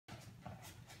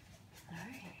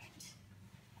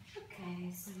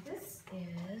so this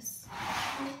is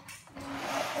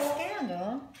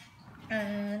Scandal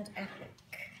and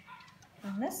Epic.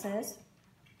 And this is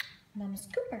Mama's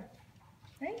Cooper.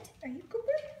 Right? Are you Cooper?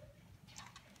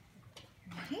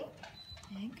 Right?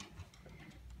 I think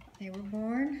they were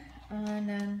born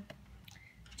on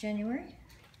January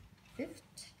 5th.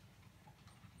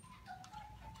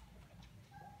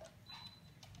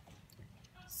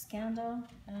 Scandal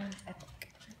and Epic.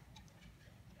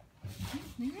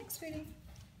 Next, sweetie.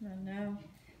 Oh no.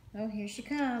 Oh, here she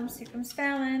comes. Here comes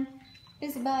Fallon.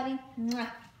 Busybody.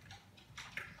 Mwah.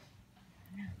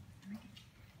 No.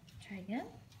 Try again.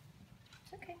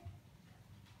 It's okay.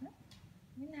 No.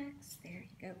 Relax. There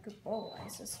you go. Good boy.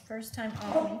 This is the first time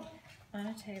off me on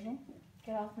a table.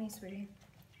 Get off me, sweetie.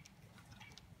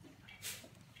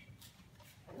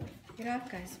 Get off,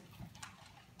 guys.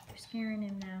 You're scaring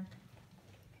him now.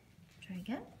 Try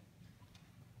again.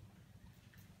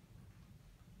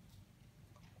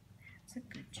 That's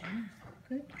a good job.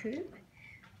 Good Coop.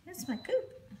 That's my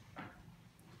Coop.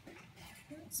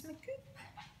 That's my Coop.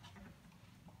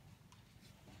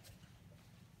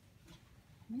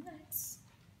 Relax.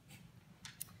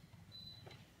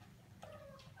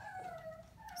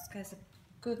 This guy's a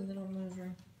good little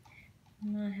mover.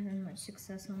 I'm not having much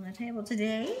success on the table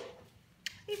today.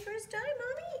 Hey, first time,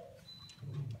 Mommy.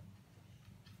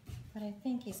 But I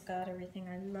think he's got everything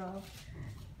I love.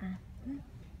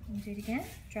 Do it again.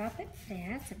 Drop it.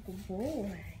 That's a good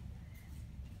boy.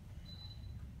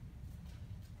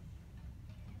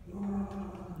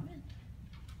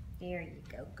 There you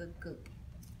go. Good Goop.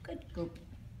 Good Goop.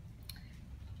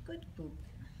 Good Goop.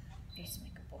 There's my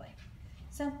good boy.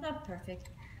 So, not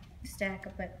perfect. Stack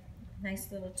up, but nice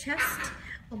little chest.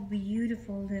 A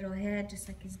beautiful little head, just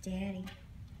like his daddy.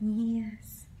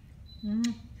 Yes. All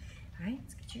right,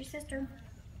 let's get your sister.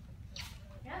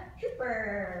 Yeah,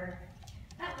 Cooper.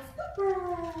 That was Cooper.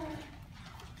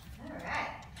 All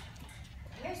right.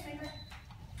 Here's Cooper.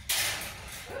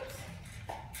 Oops.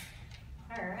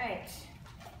 All right.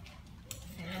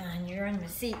 Fallon, you're on the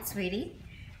seat, sweetie.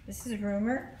 This is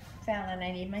Rumor. Fallon,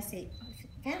 I need my seat.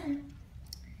 Fallon.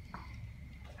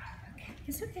 Okay,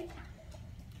 it's okay.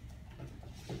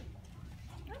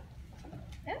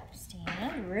 Oh,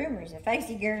 stand. Rumor's a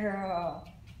feisty girl.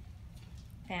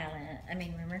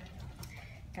 Rumor.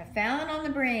 Got Fallon on the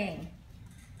brain.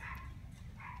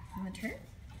 Want to turn?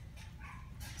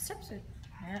 Step, sweet.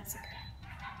 That's okay.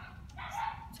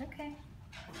 It's okay.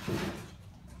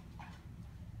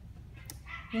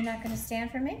 You're not going to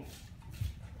stand for me?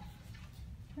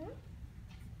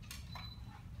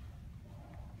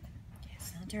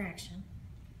 Yes, no direction.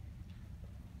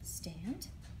 Stand.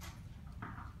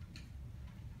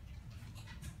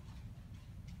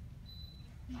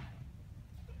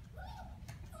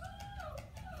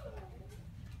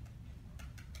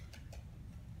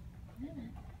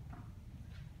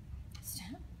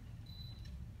 Stand.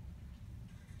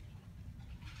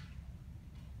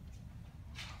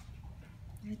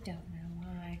 I don't know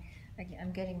why.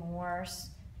 I'm getting worse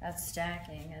at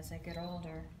stacking as I get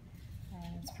older.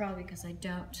 And it's probably because I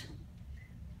don't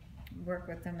work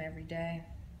with them every day.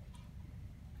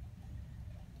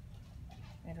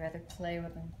 I'd rather play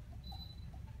with them.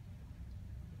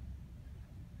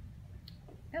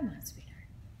 Come on, sweetheart.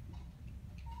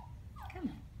 Come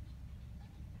on.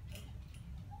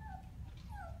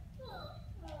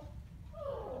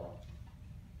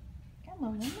 Come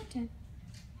on, one more time.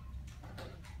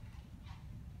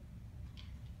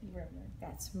 Rumor.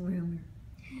 That's Rumor.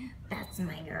 That's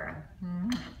my girl.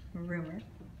 Rumor.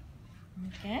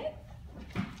 Okay.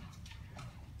 Oh,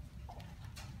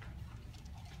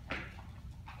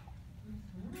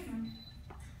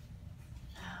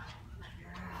 my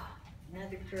girl.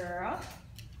 Another girl.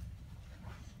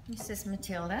 This is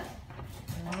Matilda.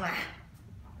 Mwah.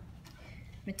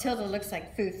 Matilda looks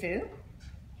like Foo-Foo.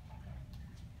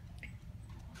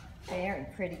 Very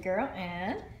pretty girl.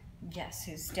 And guess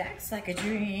who stacks like a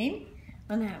dream?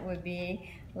 Well, that would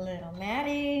be little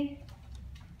Maddie.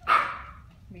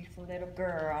 Beautiful little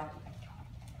girl.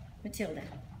 Matilda.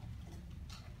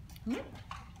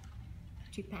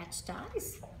 Two patched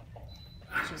eyes.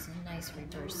 She's a nice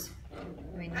reverse.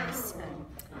 Nice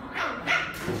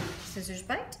scissors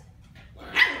bite.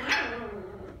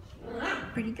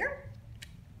 Pretty girl.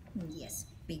 Yes,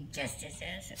 big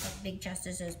justices. Big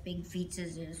justices, big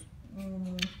feetses.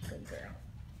 Good girl.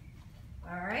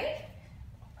 All right.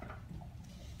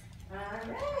 All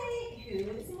right.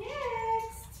 Who's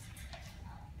next?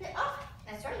 Oh,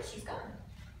 that's right. She's gone.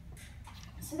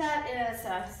 So that is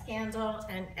Scandal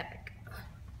and Epic.